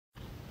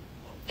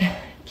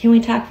can we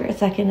talk for a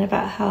second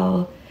about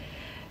how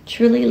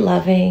truly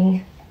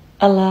loving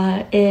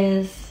Allah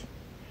is?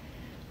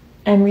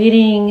 I'm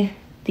reading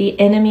the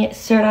Enemy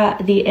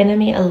Surah, the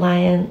Enemy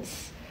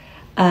Alliance,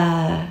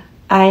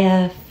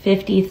 Ayah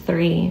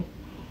 53.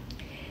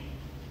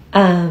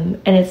 And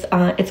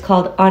it's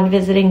called On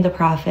Visiting the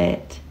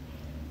Prophet.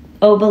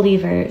 O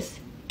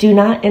believers, do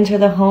not enter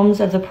the homes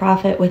of the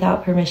Prophet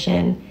without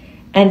permission,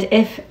 and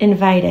if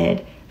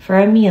invited for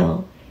a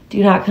meal,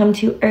 do not come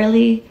too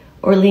early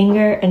or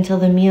linger until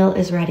the meal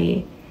is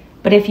ready.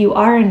 But if you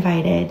are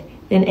invited,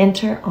 then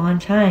enter on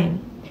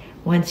time.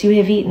 Once you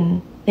have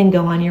eaten, then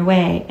go on your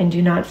way and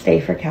do not stay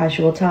for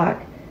casual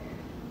talk.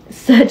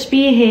 Such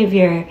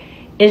behavior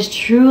is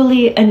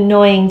truly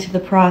annoying to the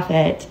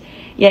Prophet,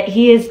 yet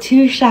he is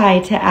too shy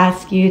to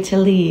ask you to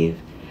leave.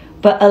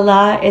 But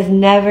Allah is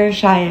never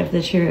shy of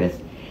the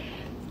truth.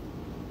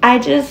 I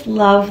just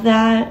love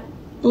that.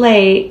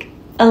 Like,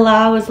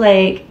 Allah was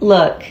like,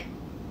 look,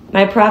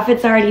 my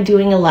Prophet's already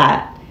doing a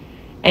lot,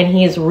 and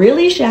he is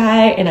really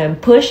shy, and I'm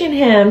pushing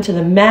him to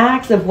the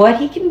max of what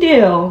he can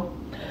do.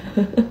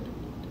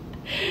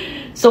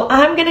 So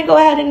I'm going to go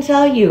ahead and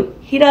tell you,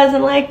 he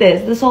doesn't like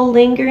this. This whole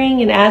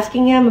lingering and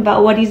asking him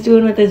about what he's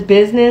doing with his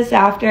business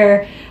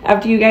after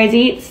you guys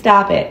eat,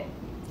 stop it.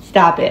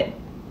 Stop it.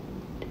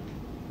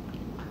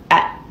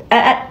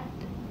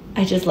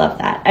 I just love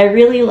that. I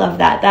really love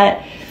that.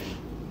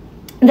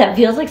 That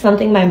feels like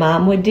something my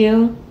mom would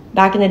do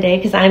back in the day,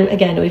 because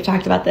we've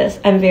talked about this,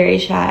 I'm very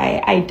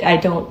shy. I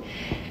don't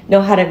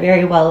know how to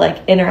very well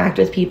like interact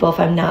with people if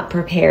I'm not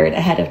prepared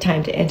ahead of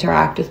time to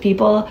interact with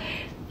people.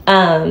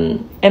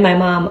 And my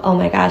mom, oh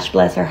my gosh,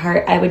 bless her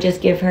heart, I would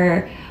just give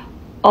her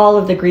all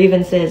of the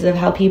grievances of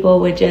how people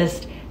would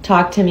just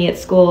talk to me at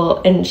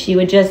school, and she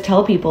would just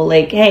tell people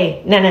like,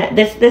 hey, Nana,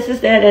 this is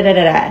da da da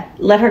da da.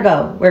 Let her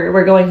go.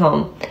 We're going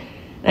home.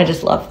 I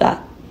just love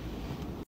that.